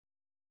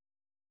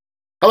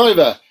Hello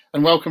there,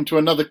 and welcome to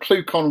another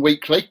ClueCon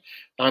Weekly.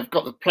 I've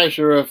got the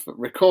pleasure of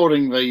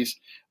recording these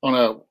on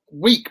a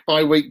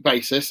week-by-week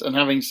basis and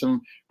having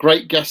some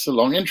great guests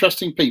along,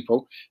 interesting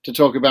people to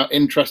talk about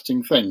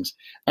interesting things.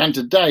 And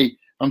today,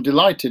 I'm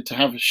delighted to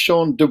have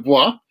Sean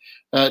DuBois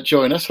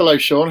join us. Hello,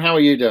 Sean. How are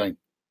you doing?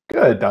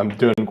 Good. I'm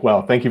doing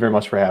well. Thank you very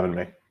much for having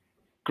me.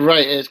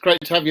 Great. It's great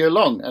to have you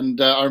along.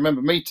 And I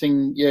remember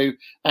meeting you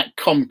at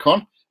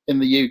ComCon in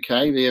the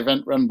UK, the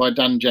event run by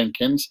Dan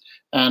Jenkins,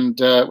 and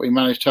we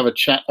managed to have a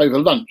chat over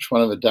lunch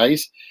one of the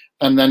days.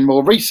 And then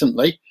more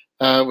recently,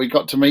 we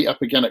got to meet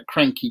up again at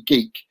Cranky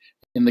Geek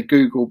in the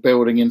Google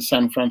building in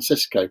San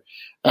Francisco,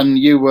 and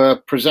you were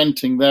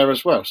presenting there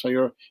as well. So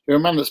you're a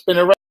man that's been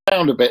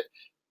around a bit,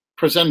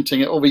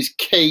 presenting at all these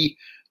key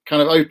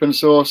kind of open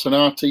source and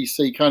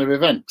RTC kind of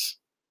events.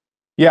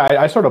 Yeah,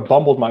 I sort of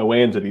bumbled my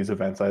way into these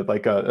events. I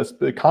like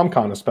the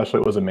ComCon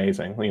especially was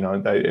amazing. You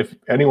know, if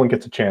anyone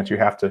gets a chance, you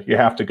have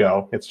to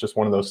go. It's just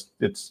one of those.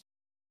 It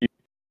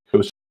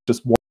was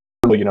just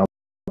wonderful. You know,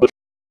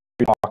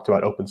 we talked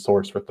about open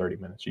source for 30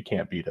 minutes. You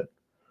can't beat it.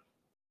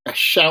 A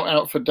shout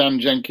out for Dan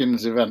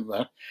Jenkins' event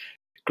there.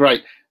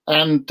 Great.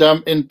 And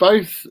in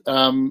both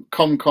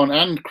ComCon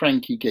and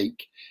Cranky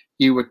Geek,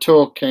 you were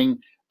talking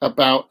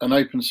about an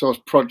open source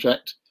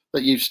project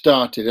that you've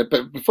started.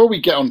 But before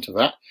we get on to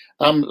that,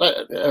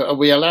 are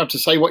we allowed to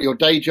say what your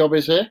day job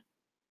is here?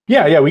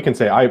 Yeah, we can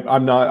say.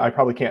 I'm not. I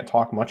probably can't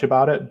talk much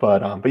about it,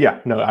 but yeah,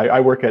 no, I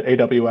work at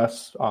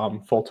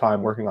AWS full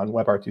time, working on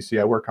WebRTC.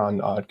 I work on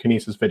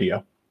Kinesis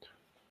Video.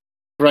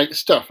 Great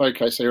stuff.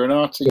 Okay, so you're an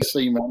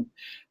RTC man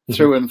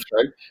through and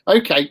through.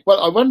 Okay,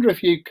 well, I wonder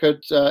if you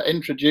could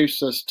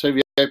introduce us to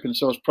the open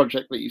source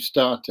project that you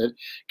started,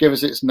 give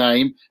us its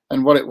name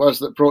and what it was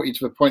that brought you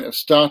to the point of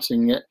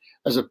starting it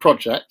as a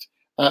project,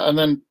 and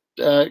then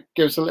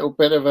give us a little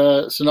bit of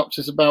a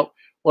synopsis about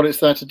what it's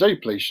there to do,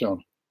 please,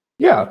 Sean.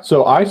 Yeah,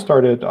 so I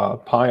started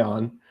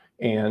Pion,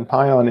 and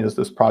Pion is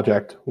this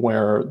project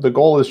where the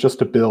goal is just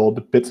to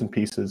build bits and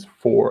pieces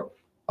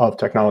of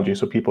technology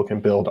so people can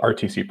build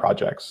RTC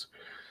projects.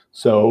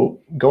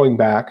 So going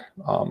back,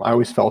 I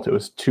always felt it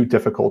was too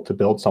difficult to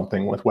build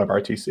something with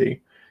WebRTC.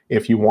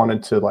 If you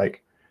wanted to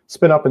like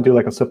spin up and do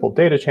like a simple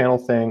data channel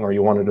thing, or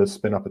you wanted to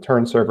spin up a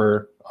turn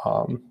server,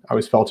 I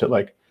always felt it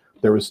like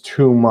there was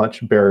too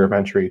much barrier of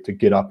entry to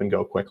get up and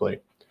go quickly.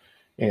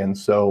 And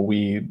so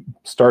we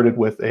started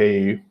with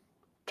a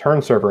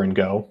turn server in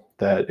Go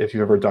that, if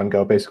you've ever done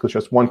Go, basically it's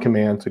just one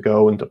command to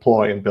go and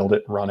deploy and build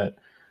it and run it.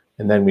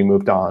 And then we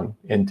moved on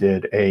and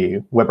did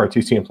a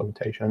WebRTC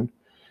implementation.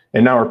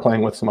 And now we're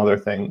playing with some other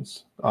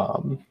things.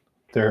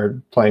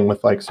 They're playing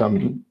with like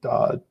some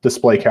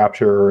display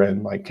capture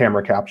and like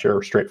camera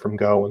capture straight from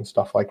Go and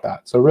stuff like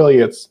that. So really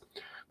it's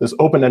this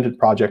open-ended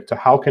project to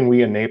how can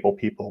we enable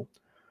people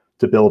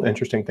to build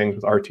interesting things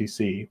with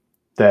RTC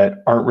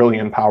that aren't really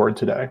empowered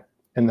today.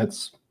 And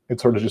it's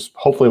sort of just,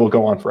 hopefully will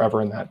go on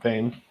forever in that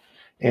vein.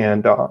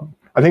 And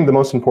I think the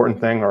most important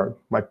thing, or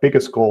my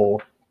biggest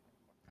goal,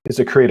 is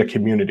to create a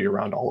community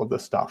around all of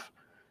this stuff.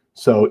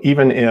 So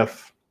even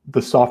if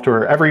the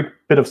software, every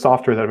bit of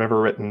software that I've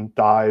ever written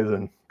dies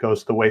and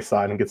goes to the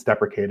wayside and gets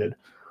deprecated,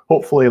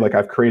 hopefully like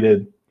I've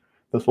created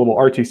this little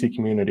RTC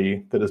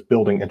community that is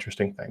building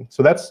interesting things.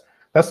 So that's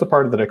the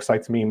part that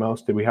excites me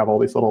most, that we have all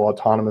these little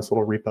autonomous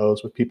little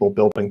repos with people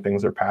building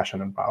things they're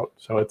passionate about.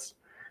 So it's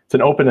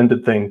an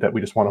open-ended thing that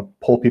we just want to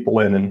pull people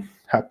in and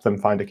help them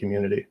find a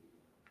community.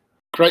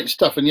 Great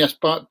stuff. And yes,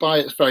 by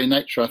its very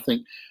nature, I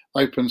think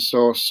open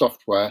source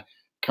software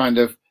kind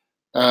of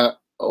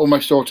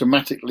almost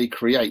automatically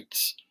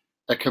creates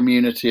a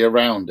community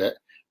around it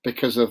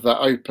because of that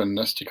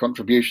openness to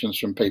contributions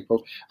from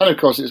people. And of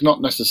course, it's not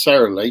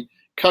necessarily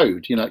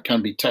code. You know, it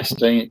can be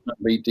testing, it can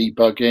be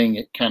debugging,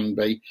 it can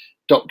be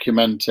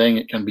documenting,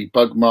 it can be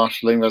bug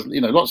marshalling. There's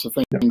lots of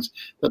things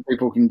that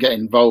people can get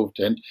involved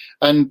in.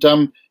 And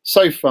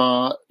so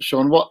far,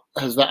 Sean, what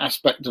has that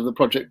aspect of the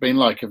project been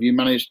like? Have you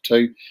managed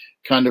to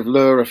kind of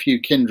lure a few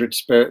kindred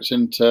spirits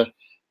into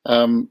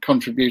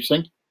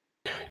contributing?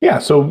 Yeah,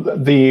 so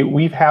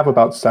we have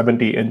about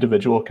 70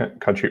 individual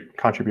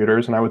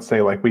contributors, and I would say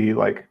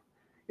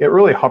it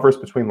really hovers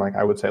between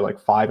I would say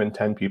 5 and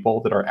 10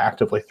 people that are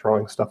actively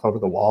throwing stuff over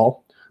the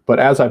wall. But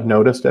as I've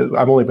noticed,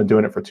 I've only been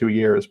doing it for 2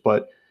 years,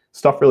 but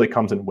stuff really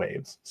comes in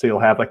waves. So you'll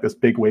have this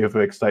big wave of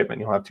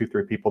excitement. You'll have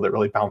 2-3 people that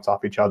really bounce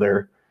off each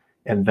other,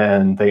 and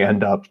then they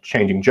end up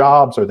changing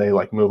jobs, or they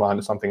move on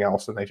to something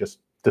else and they just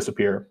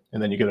disappear,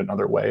 and then you get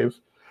another wave.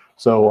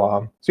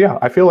 So yeah,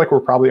 I feel like we're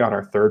probably on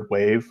our 3rd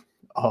wave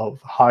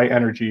of high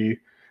energy,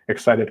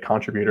 excited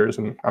contributors,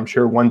 and I'm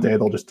sure one day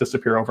they'll just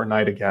disappear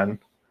overnight again,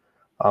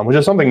 which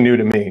is something new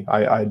to me.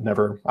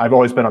 I've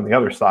always been on the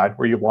other side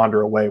where you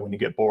wander away when you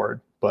get bored,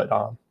 but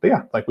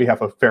yeah, we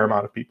have a fair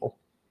amount of people.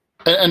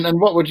 And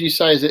what would you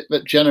say is it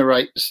that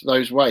generates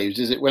those waves?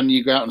 Is it when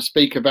you go out and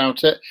speak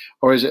about it,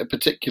 or is it a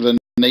particular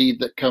need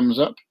that comes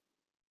up?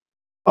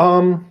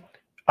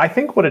 I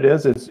think what it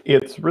is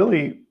it's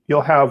really,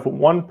 you'll have a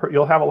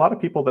lot of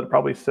people that are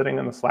probably sitting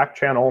in the Slack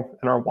channel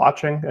and are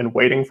watching and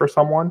waiting for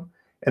someone,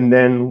 And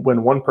then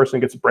when one person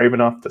gets brave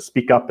enough to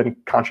speak up and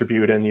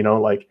contribute and,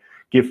 like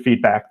give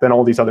feedback, then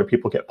all these other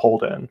people get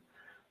pulled in.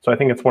 So I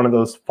think it's one of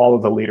those follow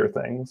the leader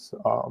things.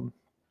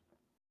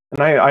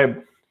 And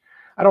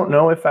I don't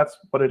know if that's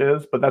what it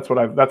is, but that's what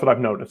I've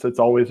noticed. There's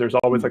always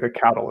like a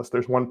catalyst.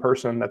 There's one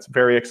person that's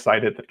very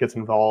excited that gets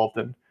involved,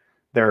 and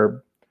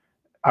they're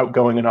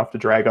outgoing enough to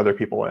drag other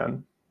people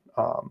in.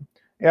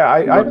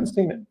 I haven't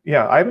seen it.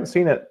 Yeah, I haven't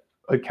seen it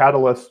a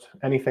catalyst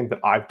anything that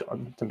I've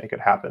done to make it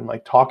happen.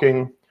 Like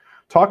talking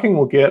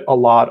will get a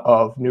lot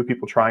of new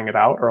people trying it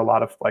out, or a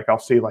lot of like I'll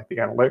see like the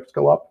analytics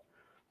go up,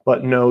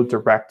 but no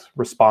direct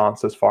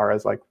response as far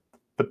as like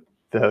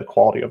the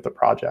quality of the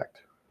project.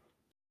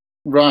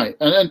 Right,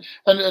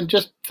 and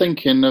just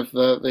thinking of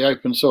the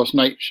open source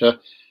nature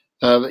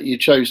that you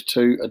chose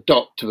to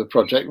adopt to the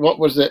project, what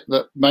was it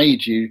that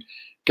made you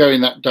go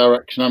in that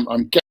direction?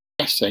 I'm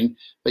guessing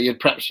that you'd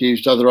perhaps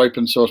used other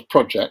open source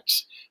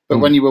projects, but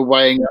when you were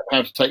weighing up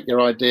how to take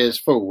your ideas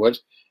forward,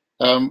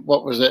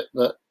 what was it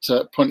that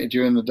pointed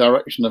you in the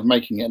direction of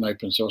making it an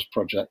open source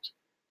project?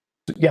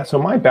 Yeah, so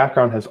my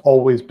background has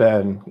always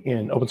been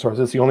in open source.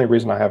 It's the only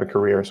reason I have a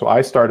career. So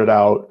I started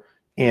out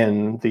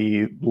in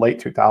the late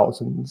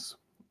 2000s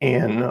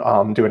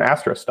in doing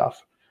Astra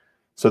stuff.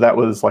 So that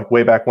was like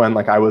way back when,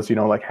 like I was,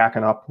 like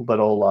hacking up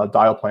little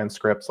dial plan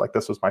scripts. Like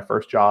this was my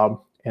first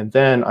job. And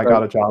then I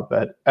got a job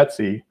at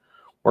Etsy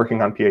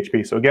working on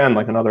PHP. So again,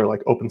 like another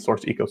like open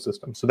source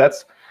ecosystem. So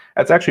that's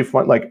actually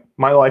fun. Like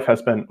my life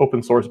has been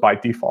open source by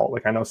default.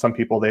 Like I know some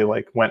people, they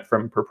like went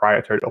from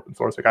proprietary to open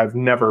source. Like I've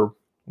never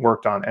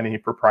worked on any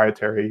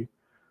proprietary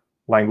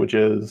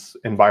languages,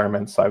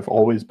 environments. I've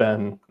always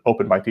been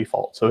open by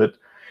default. So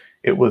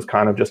it was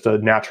kind of just a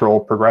natural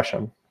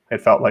progression.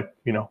 It felt like,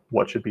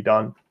 what should be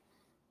done.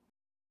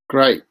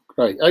 Great.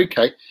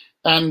 Okay.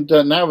 And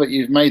now that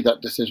you've made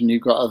that decision,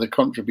 you've got other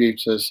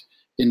contributors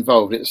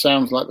involved. It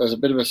sounds like there's a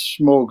bit of a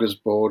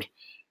smorgasbord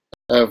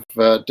of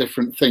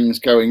different things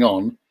going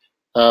on,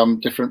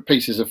 different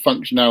pieces of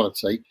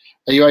functionality.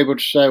 Are you able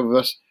to share with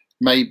us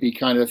maybe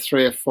kind of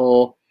 3 or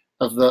 4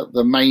 of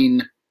the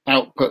main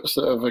outputs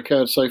that have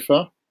occurred so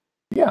far?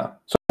 Yeah.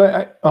 So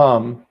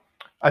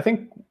I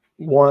think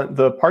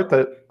the part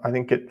that I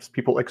think gets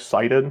people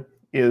excited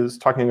is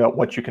talking about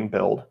what you can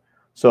build.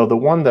 So the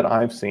one that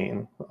I've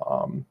seen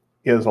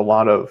is a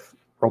lot of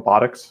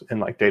robotics and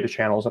like data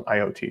channels and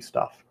IoT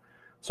stuff.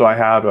 So I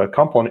had a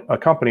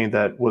company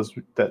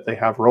that they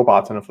have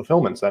robots in a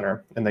fulfillment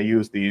center, and they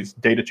use these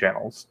data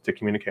channels to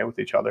communicate with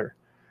each other.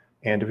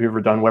 And if you've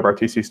ever done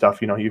WebRTC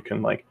stuff, you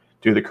can like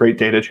do the create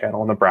data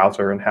channel in the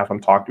browser and have them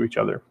talk to each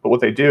other. But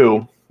what they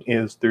do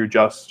is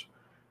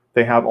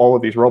they have all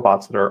of these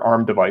robots that are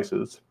ARM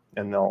devices,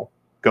 and they'll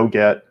go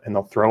get and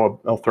they'll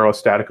throw a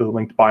statically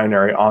linked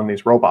binary on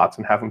these robots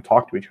and have them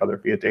talk to each other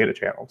via data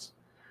channels.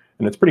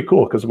 And it's pretty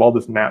cool because of all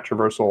this NAT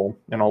traversal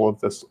and all of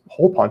this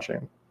hole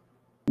punching.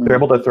 They're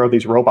able to throw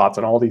these robots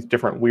in all these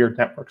different weird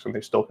networks, and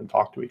they still can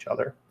talk to each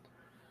other.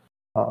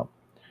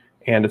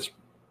 And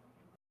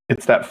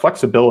it's that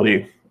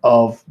flexibility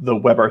of the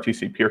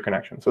WebRTC peer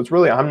connection. So it's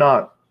really,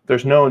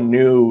 there's no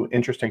new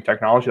interesting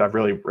technology that I've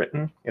really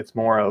written. It's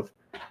more of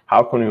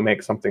how can we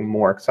make something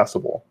more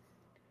accessible?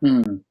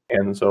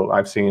 And so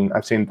I've seen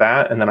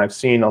that, and then I've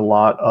seen a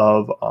lot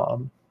of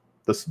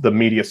the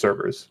media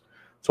servers.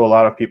 So a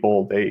lot of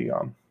people, they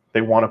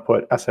want to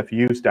put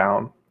SFUs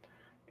down,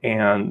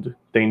 and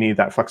they need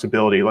that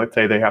flexibility. Let's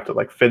say they have to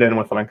like fit in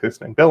with an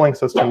existing billing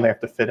system. They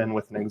have to fit in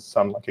with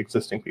some like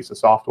existing piece of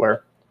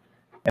software.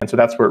 And so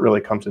that's where it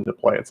really comes into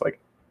play. It's like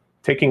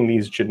taking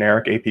these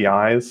generic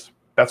APIs.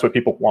 That's what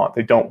people want.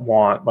 They don't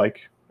want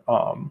like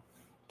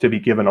to be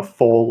given a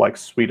full like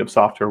suite of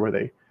software where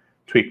they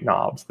tweak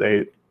knobs.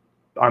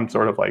 I'm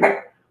sort of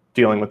like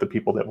dealing with the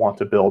people that want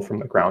to build from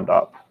the ground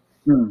up.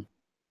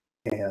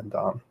 And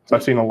so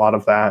I've seen a lot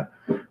of that.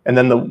 And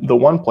then the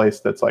one place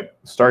that's like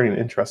starting to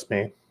interest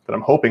me that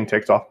I'm hoping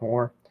takes off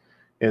more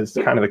is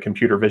kind of the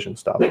computer vision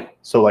stuff.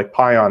 So like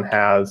Pion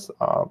has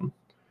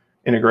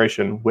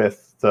integration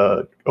with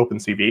the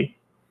OpenCV.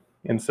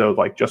 And so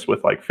like just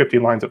with like 50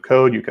 lines of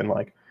code, you can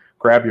like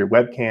grab your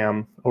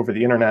webcam over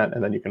the internet,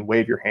 and then you can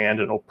wave your hand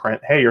and it'll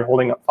print, hey, you're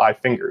holding up 5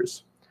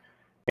 fingers.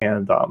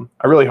 And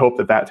I really hope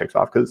that takes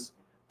off, because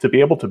to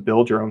be able to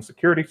build your own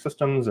security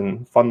systems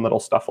and fun little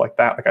stuff like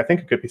that, like I think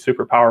it could be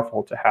super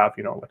powerful to have,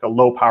 like a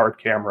low powered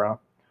camera,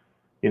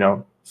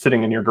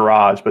 sitting in your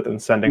garage, but then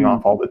sending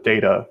off all the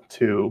data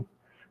to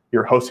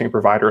your hosting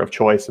provider of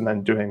choice, and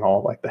then doing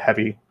all like the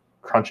heavy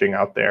crunching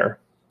out there.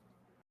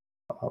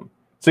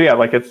 So yeah,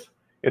 like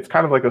it's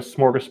kind of like a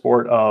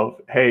smorgasbord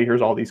of, hey,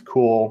 here's all these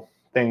cool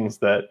things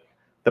that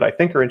I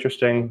think are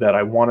interesting, that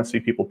I want to see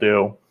people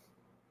do,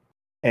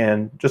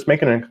 and just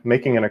making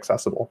it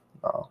accessible.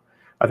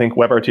 I think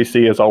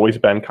WebRTC has always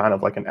been kind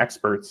of like an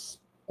experts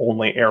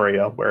only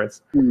area where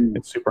it's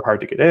super hard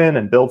to get in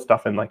and build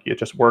stuff, and like it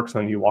just works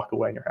and you walk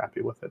away and you're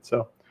happy with it.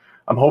 So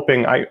I'm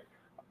hoping,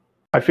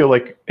 I feel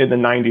like in the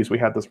 90s we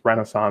had this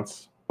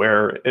renaissance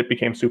where it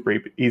became super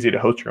easy to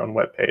host your own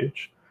web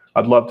page.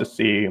 I'd love to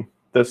see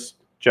this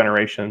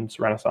generation's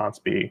renaissance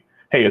be,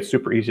 hey, it's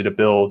super easy to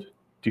build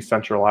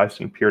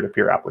decentralized and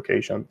peer-to-peer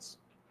applications.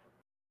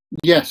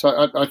 Yes,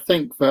 I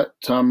think that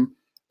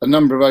a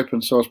number of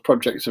open source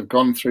projects have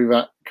gone through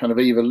that kind of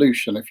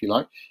evolution, if you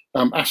like.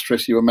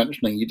 Asterisk, you were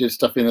mentioning, you did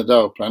stuff in the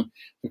dial plan.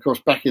 Of course,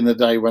 back in the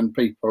day when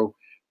people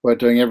were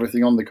doing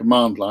everything on the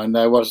command line,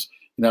 there was,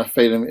 a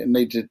feeling it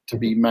needed to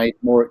be made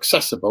more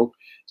accessible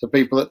to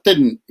people that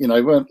didn't,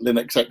 weren't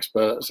Linux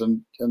experts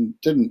and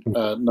didn't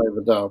know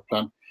the dial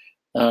plan.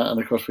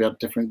 And of course, we had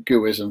different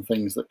GUIs and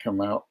things that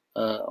come out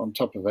on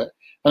top of it.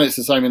 And it's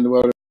the same in the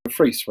world of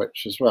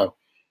FreeSwitch as well.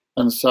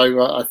 And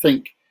so I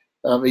think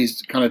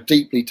these kind of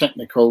deeply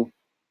technical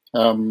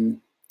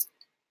open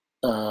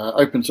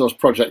source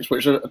projects,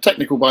 which are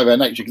technical by their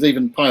nature, because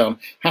even Pion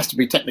has to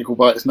be technical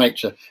by its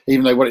nature,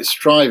 even though what it's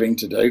striving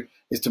to do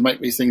is to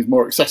make these things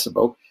more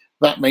accessible.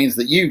 That means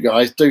that you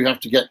guys do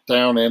have to get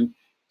down into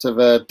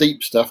the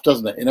deep stuff,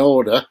 doesn't it, in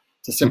order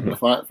to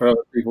simplify it for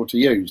other people to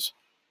use.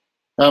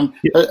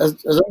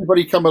 Has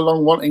anybody come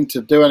along wanting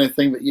to do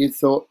anything that you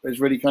thought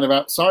is really kind of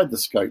outside the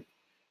scope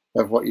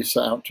of what you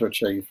set out to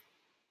achieve?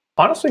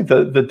 Honestly,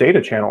 the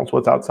data channel is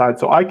what's outside.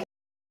 So I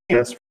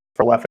came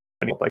for left,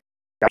 like,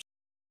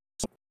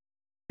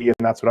 and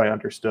that's what I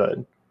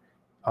understood.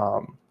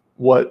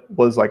 What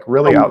was like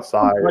really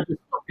outside. I just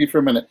stop you for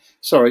a minute.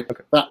 Sorry,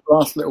 okay. That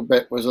last little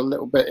bit was a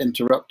little bit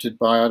interrupted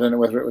by, I don't know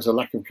whether it was a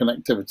lack of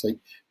connectivity,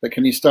 but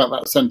can you start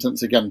that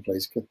sentence again,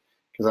 please?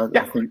 Because I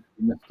think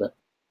you missed it.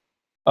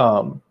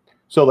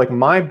 So like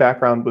my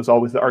background was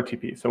always the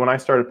RTP. So when I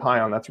started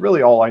Pion, that's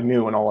really all I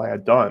knew and all I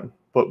had done.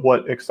 But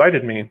what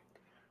excited me,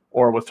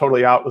 or was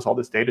totally out, was all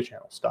this data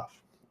channel stuff.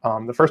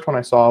 The first one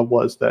I saw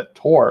was that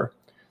Tor,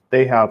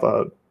 they have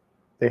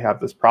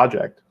this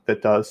project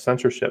that does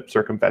censorship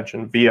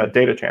circumvention via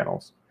data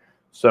channels.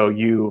 So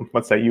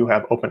let's say you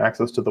have open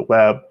access to the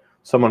web,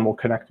 someone will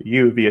connect to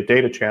you via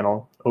data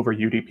channel over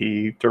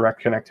UDP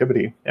direct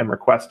connectivity and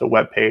request a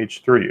web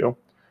page through you.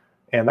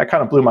 And that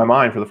kind of blew my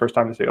mind for the first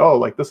time to say, oh,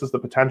 like this is the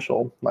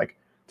potential, like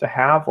to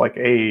have like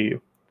a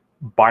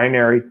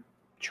binary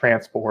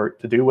transport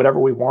to do whatever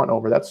we want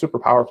over. That's super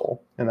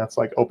powerful. And that's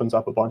like opens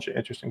up a bunch of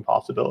interesting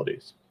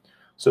possibilities.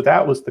 So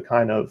that was the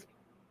kind of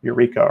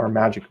eureka or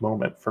magic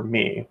moment for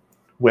me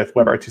with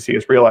WebRTC,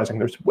 is realizing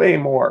there's way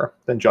more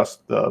than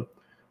just the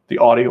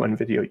audio and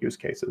video use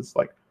cases.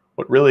 Like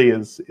what really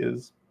is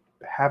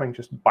having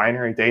just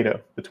binary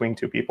data between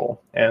two people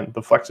and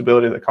the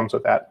flexibility that comes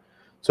with that.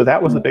 So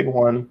that was a big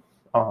one.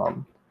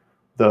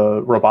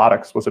 The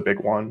robotics was a big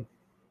one.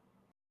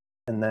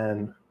 And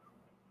then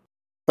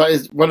that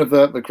is one of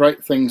the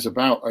great things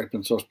about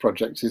open source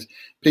projects, is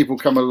people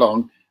come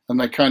along and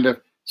they kind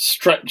of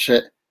stretch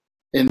it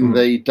in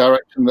the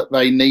direction that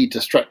they need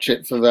to stretch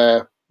it for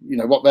their,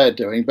 what they're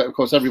doing. But of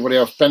course, everybody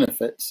else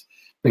benefits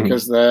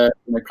because they're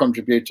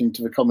contributing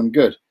to the common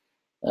good.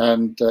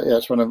 And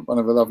it's one of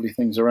the lovely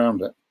things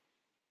around it.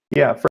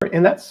 Yeah,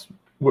 and that's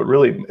what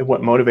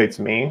motivates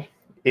me,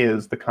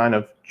 is the kind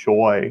of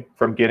joy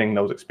from getting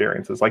those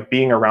experiences, like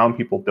being around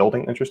people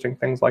building interesting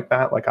things like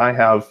that. Like I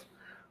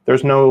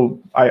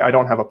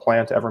don't have a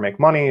plan to ever make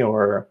money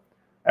or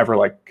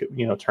ever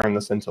turn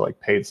this into like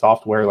paid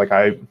software. Like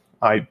I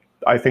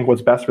think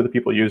what's best for the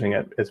people using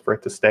it is for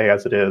it to stay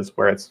as it is,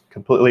 where it's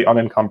completely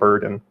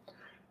unencumbered and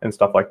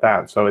stuff like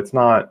that. So it's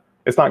not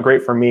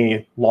great for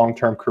me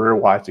long-term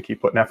career-wise to keep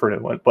putting effort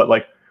into it. But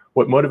like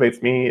what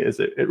motivates me is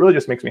it really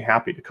just makes me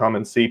happy to come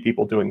and see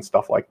people doing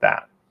stuff like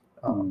that.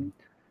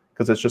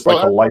 Because it's just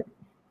like a life.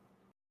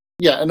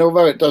 Yeah, and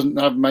although it doesn't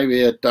have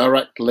maybe a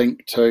direct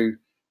link to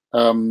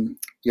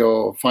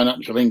your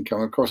financial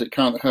income, of course, it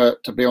can't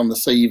hurt to be on the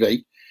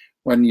CV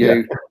when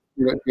your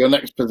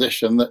next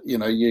position that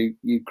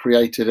you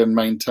created and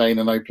maintain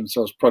an open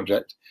source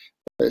project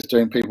that's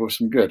doing people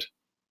some good.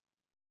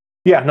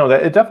 Yeah, no,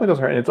 it definitely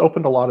doesn't hurt. It's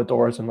opened a lot of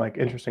doors and like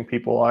interesting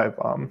people I've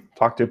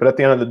talked to. But at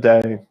the end of the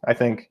day, I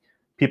think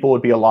people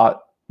would be a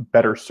lot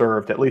better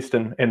served, at least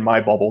in my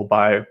bubble,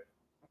 by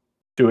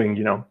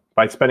doing,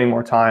 by spending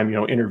more time,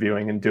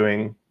 interviewing and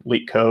doing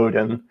leak code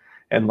and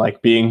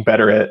like being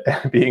better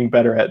at being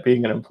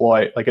an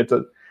employee. Like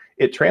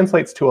it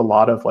translates to a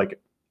lot of like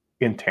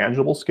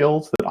intangible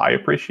skills that I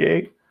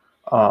appreciate.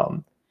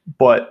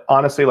 But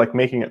honestly, like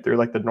making it through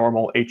like the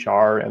normal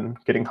HR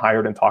and getting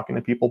hired and talking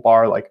to people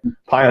bar, like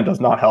Pion does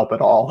not help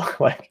at all.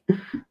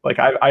 like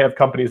I have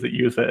companies that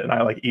use it and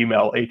I like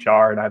email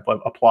HR and I've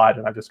applied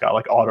and I just got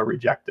like auto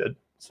rejected.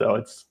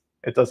 So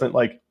it doesn't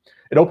like,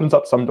 it opens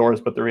up some doors,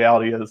 but the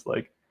reality is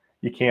like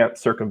you can't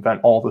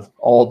circumvent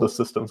all the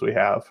systems we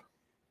have.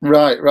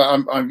 Right.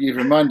 You've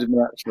reminded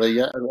me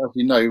actually. As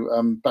you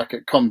know, back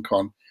at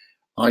ComCon,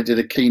 I did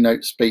a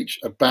keynote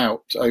speech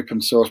about open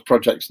source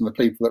projects and the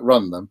people that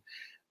run them.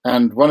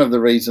 And one of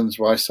the reasons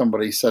why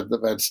somebody said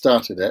that they'd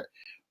started it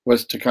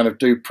was to kind of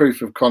do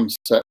proof of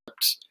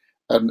concepts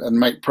and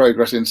make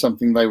progress in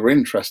something they were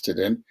interested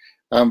in.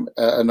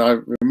 And I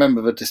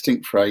remember the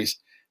distinct phrase,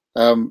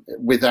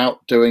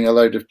 without doing a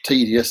load of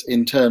tedious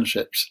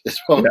internships, is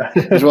what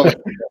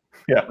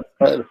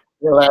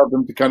allowed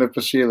them to kind of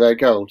pursue their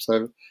goal.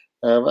 So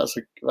that's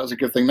a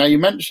good thing. Now, you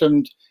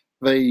mentioned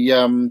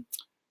the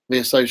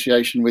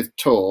association with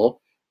Tor.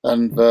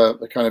 and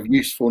the kind of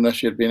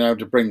usefulness you'd been able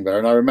to bring there.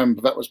 And I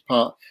remember that was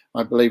part,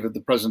 I believe, of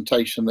the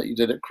presentation that you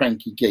did at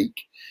Cranky Geek.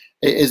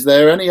 Is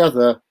there any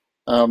other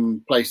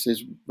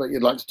places that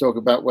you'd like to talk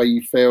about where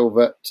you feel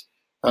that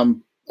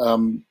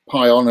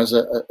Pion has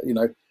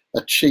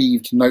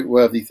achieved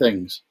noteworthy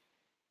things?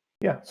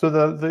 Yeah. So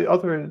the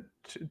other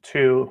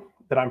two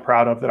that I'm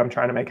proud of that I'm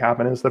trying to make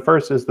happen is, the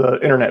first is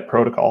the Internet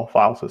Protocol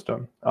file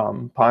system.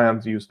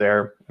 Pion's used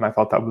there, and I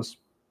thought that was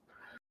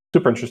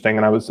super interesting,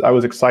 and I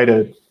was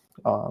excited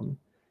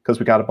because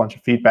we got a bunch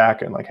of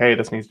feedback and like, hey,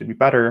 this needs to be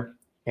better,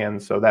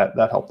 and so that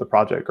helped the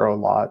project grow a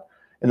lot.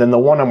 And then the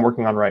one I'm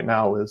working on right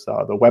now is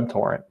the web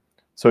torrent.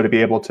 So to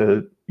be able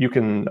to, you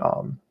can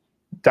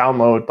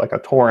download like a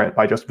torrent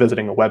by just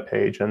visiting a web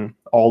page, and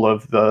all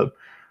of the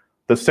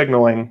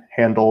signaling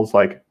handles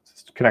like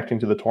connecting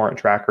to the torrent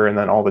tracker, and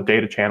then all the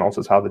data channels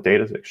is how the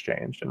data is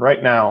exchanged. And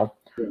right now,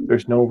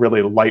 there's no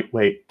really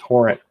lightweight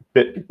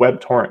web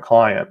torrent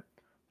client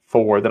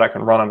that I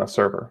can run on a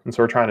server. And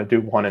so we're trying to do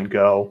one and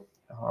go.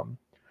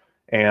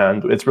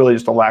 And it's really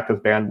just a lack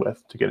of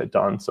bandwidth to get it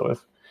done. So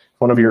if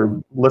one of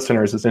your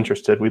listeners is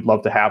interested, we'd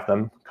love to have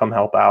them come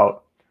help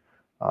out.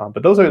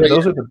 But those are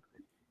the.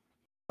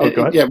 Oh,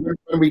 go ahead. Yeah,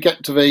 when we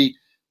get to the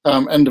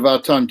end of our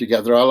time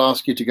together, I'll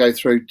ask you to go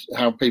through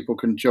how people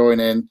can join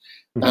in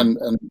and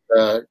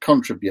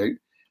contribute.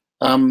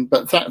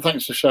 But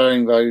thanks for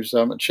sharing those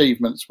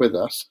achievements with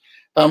us.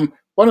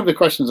 One of the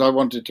questions I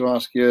wanted to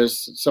ask you,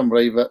 as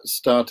somebody that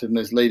started and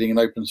is leading an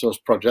open source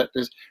project,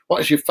 is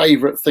what is your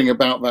favourite thing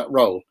about that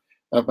role,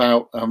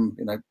 about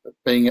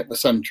being at the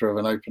centre of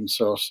an open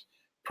source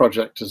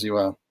project as you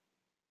are?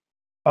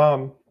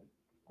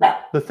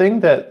 The thing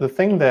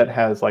that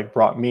has like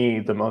brought me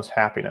the most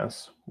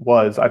happiness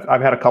was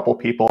I've had a couple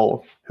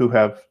people who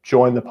have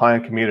joined the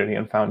Pion community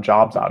and found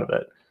jobs out of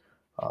it.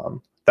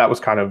 That was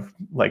kind of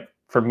like,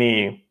 for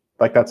me,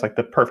 like that's like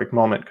the perfect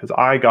moment, because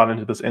I got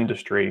into this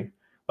industry.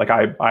 Like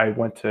I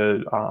went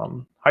to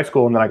high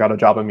school and then I got a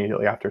job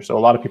immediately after. So a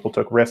lot of people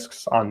took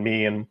risks on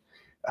me and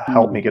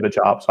helped me get a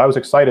job. So I was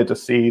excited to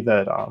see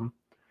that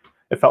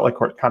it felt like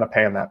we're kind of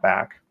paying that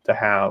back, to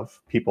have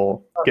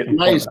people get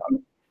employment.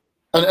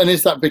 And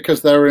is that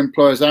because there are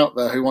employers out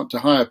there who want to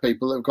hire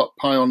people that have got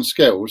Pion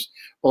skills,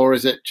 or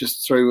is it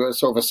just through a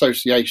sort of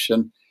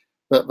association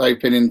that they've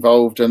been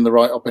involved and the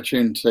right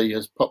opportunity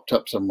has popped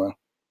up somewhere?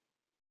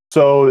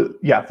 So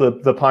yeah,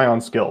 the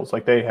Pion skills,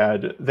 like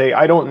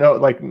I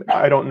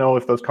don't know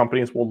if those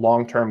companies will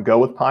long term go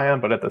with Pion,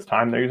 but at this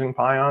time they're using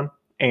Pion,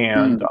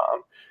 and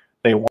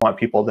they want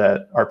people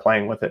that are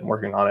playing with it and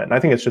working on it. And I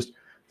think it's just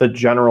the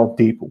general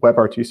deep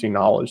WebRTC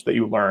knowledge that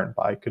you learn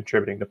by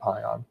contributing to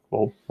Pion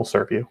will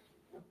serve you.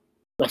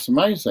 That's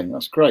amazing.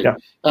 That's great. Yeah.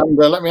 And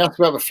let me ask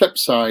about the flip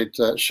side,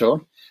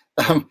 Sean.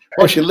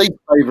 What's your least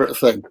favourite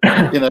thing?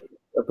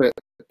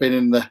 Been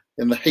in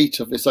the heat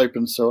of this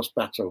open source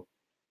battle.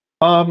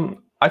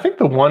 I think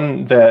the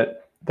one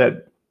that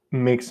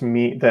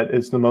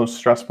is the most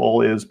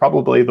stressful is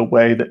probably the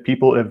way that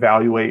people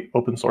evaluate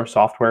open source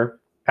software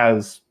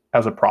as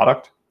a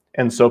product.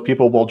 And so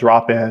people will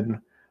drop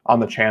in on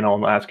the channel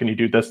and ask, can you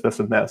do this, this,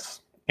 and this?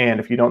 And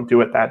if you don't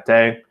do it that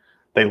day,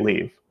 they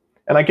leave.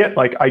 And I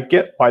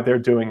get why they're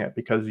doing it,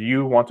 because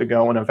you want to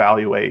go and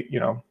evaluate,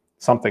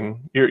 something.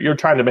 You're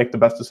trying to make the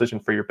best decision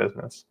for your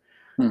business.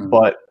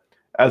 But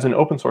as an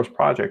open source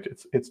project,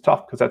 it's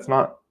tough, because that's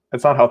not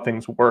how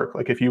things work.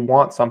 Like if you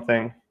want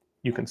something,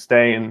 you can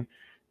stay and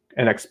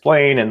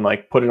explain and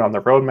like put it on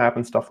the roadmap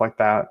and stuff like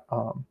that.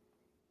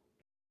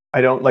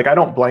 I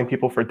don't blame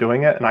people for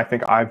doing it, and I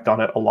think I've done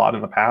it a lot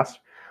in the past.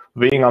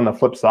 Being on the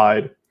flip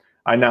side,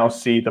 I now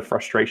see the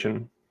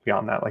frustration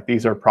beyond that. Like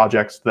these are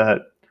projects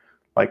that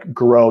like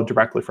grow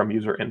directly from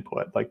user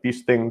input. Like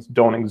these things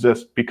don't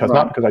exist because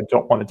not because I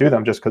don't want to do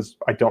them, just because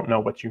I don't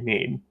know what you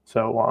need.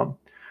 So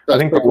I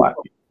think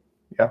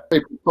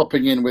people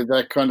popping in with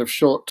their kind of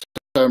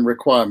short-term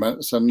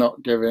requirements and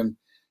not giving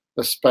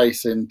the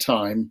space in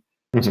time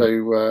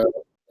to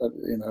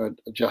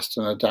adjust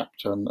and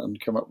adapt and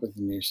come up with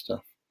the new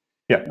stuff.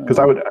 Yeah, because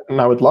I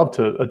would love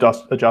to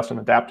adjust and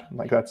adapt.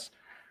 Like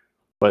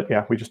but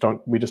yeah, we just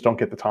don't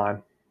get the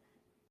time.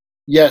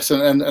 Yes,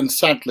 and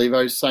sadly,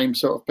 those same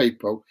sort of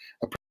people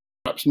are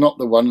perhaps not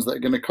the ones that are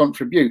going to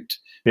contribute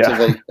to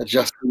the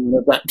adjusting and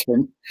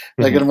adapting.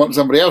 They're going to want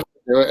somebody else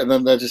to do it, and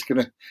then they're just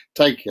going to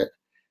take it.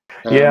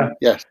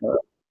 Yes.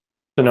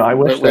 So no, I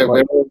wish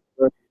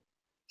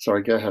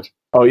sorry, go ahead.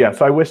 Oh yeah,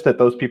 so I wish that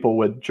those people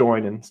would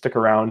join and stick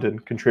around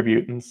and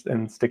contribute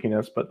and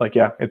stickiness. But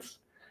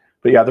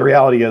the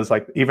reality is,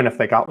 like, even if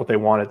they got what they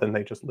wanted, then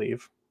they just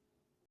leave.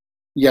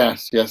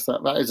 Yes,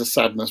 that is a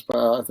sadness,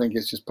 but I think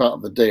it's just part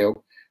of the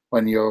deal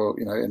when you're,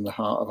 in the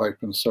heart of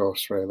open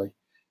source. Really,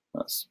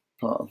 that's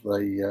part of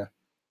the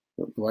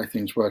way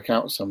things work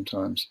out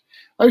sometimes.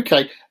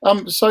 Okay,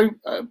 so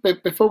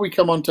before we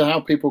come on to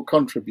how people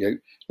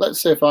contribute,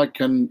 let's see if I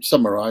can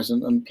summarise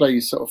and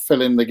please sort of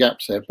fill in the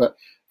gaps here. But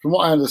from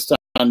what I understand,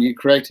 you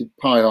created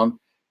Pion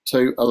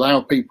to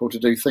allow people to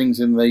do things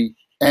in the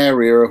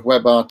area of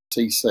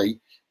WebRTC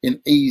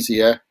in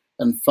easier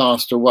and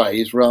faster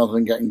ways, rather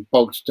than getting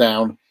bogged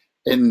down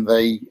in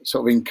the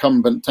sort of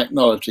incumbent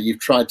technology, you've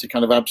tried to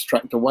kind of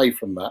abstract away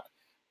from that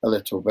a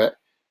little bit.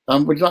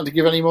 Would you like to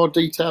give any more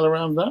detail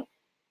around that?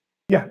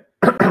 Yeah,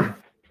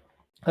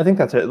 I think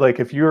that's it. Like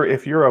if you're a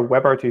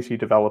WebRTC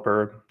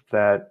developer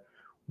that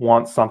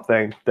wants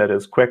something that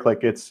is quick,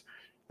 like it's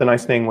the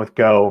nice thing with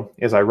Go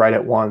is I write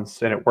it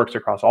once and it works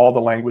across all the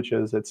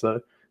languages.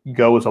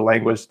 Go is a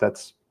language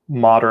that's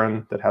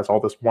modern, that has all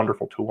this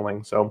wonderful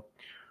tooling. So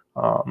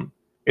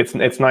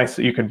it's nice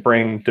that you can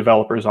bring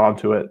developers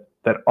onto it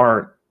that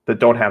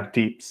don't have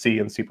deep C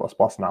and C++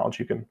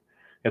 knowledge.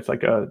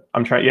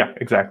 Yeah,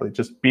 exactly.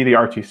 Just be the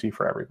RTC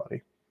for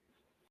everybody.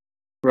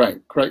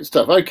 Great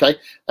stuff. Okay,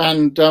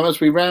 and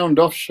as we round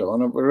off,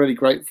 Sean, we're really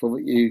grateful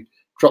that you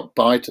dropped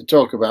by to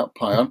talk about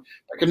Pion.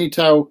 Can you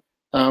tell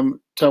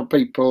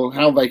people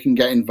how they can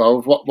get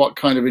involved, what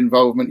kind of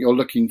involvement you're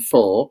looking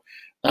for,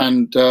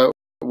 and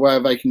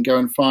where they can go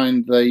and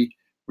find the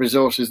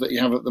resources that you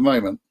have at the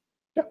moment?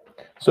 Yeah.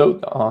 So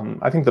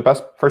I think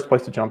the first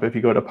place to jump, if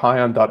you go to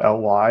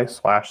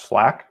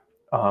pion.ly/Slack,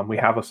 we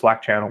have a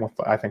Slack channel with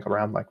I think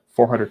around like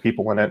 400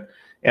 people in it.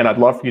 And I'd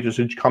love for you to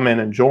just come in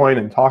and join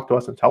and talk to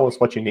us and tell us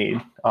what you need.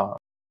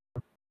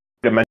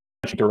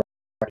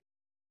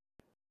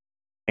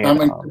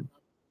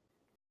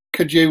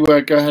 Could you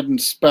go ahead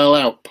and spell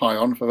out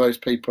Pion for those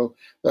people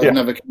that have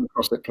never come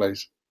across it,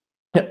 please?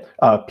 Yeah,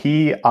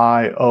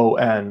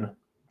 pion.ly.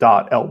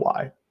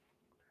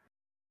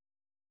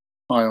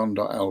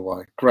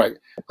 Pion.ly. Great.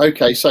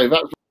 Okay, so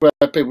that's where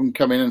people can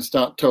come in and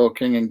start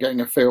talking and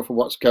getting a feel for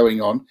what's going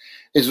on.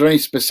 Is there any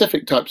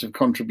specific types of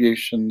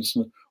contributions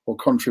or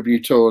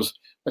contributors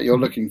that you're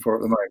looking for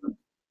at the moment?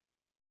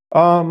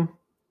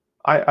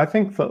 I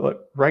think that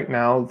right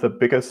now the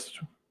biggest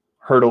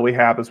hurdle we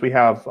have is we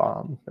have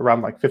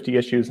around like 50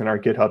 issues in our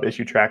GitHub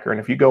issue tracker, and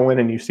if you go in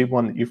and you see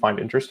one that you find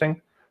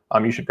interesting,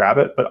 you should grab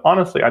it. But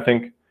honestly, I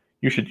think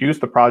you should use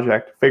the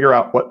project, figure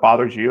out what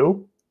bothers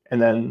you,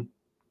 and then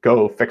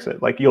go fix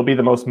it. Like you'll be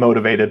the most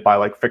motivated by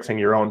like fixing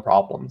your own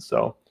problems.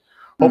 So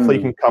hopefully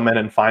you can come in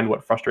and find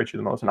what frustrates you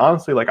the most. And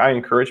honestly, like I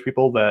encourage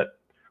people that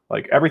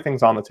like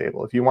everything's on the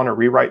table. If you want to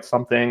rewrite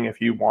something,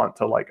 if you want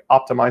to like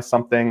optimize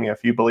something,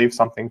 if you believe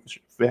something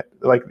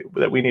like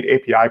that we need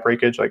API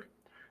breakage, like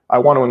I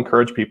want to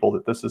encourage people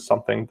that this is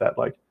something that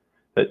like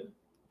that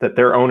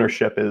their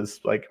ownership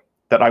is like,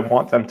 that I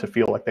want them to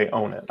feel like they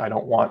own it. I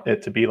don't want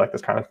it to be like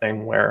this kind of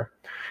thing where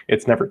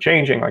it's never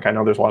changing. Like I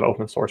know there's a lot of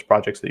open source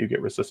projects that you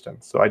get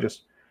resistance. So I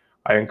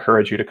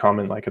encourage you to come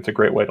and like, it's a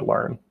great way to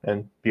learn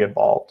and be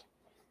involved.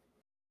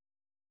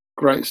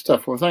 Great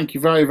stuff. Well, thank you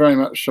very, very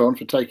much, Sean,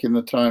 for taking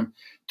the time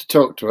to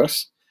talk to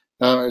us.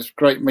 It's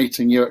great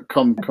meeting you at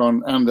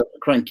ComCon and at the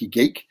Cranky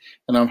Geek,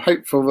 and I'm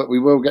hopeful that we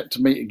will get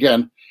to meet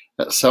again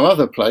at some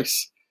other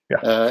place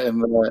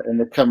in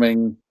the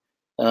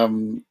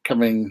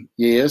coming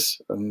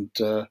years and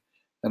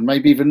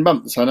maybe even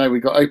months. I know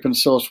we've got Open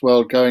Source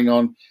World going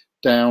on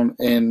down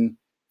in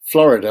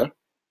Florida.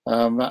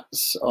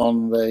 That's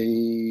on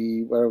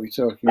where are we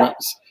talking?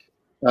 That's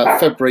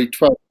February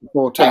 12th and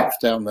 14th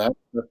down there,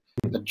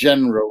 the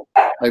general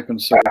open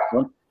source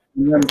one.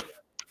 And then,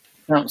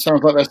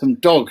 sounds like there's some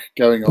dog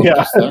going on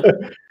just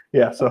there.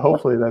 Yeah, so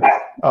hopefully that's,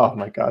 oh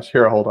my gosh,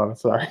 here, hold on,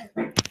 sorry.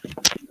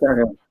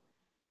 Carry on.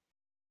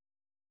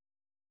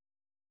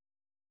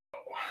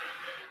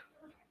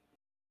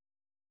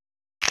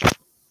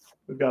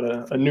 We've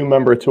got a new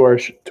member to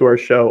our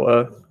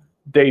show,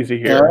 Daisy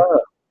here,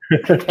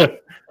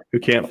 who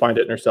can't find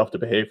it in herself to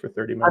behave for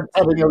 30 minutes.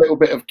 I'm adding a little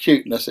bit of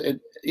cuteness, as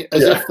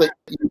if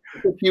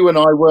you and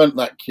I weren't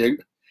that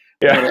cute.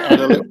 Add a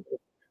little bit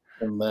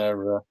in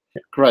there.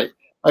 Great.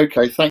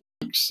 Okay,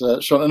 thanks,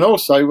 Sean. And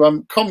also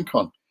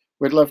ComCon.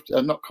 We'd love to,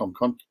 not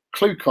ComCon,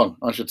 ClueCon,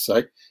 I should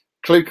say.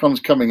 ClueCon's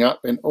coming up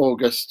in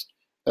August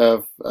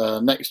of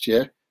next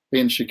year,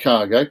 in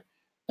Chicago,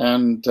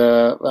 and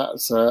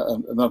that's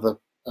another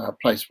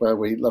place where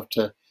we love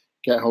to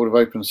get hold of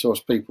open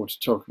source people to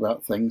talk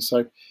about things.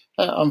 So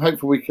I'm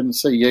hopeful we can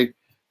see you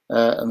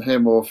and hear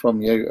more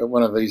from you at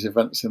one of these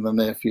events in the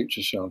near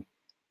future, Sean.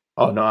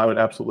 Oh no, I would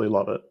absolutely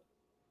love it.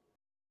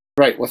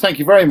 Great. Well, thank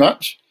you very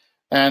much,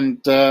 and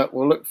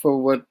we'll look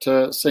forward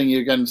to seeing you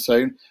again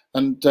soon.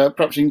 And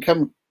perhaps you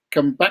can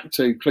come back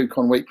to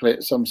ClueCon Weekly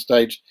at some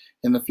stage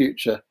in the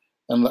future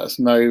and let us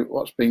know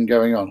what's been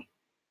going on.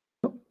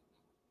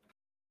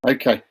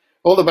 Okay.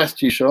 All the best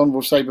to you, Sean.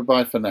 We'll say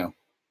bye-bye for now.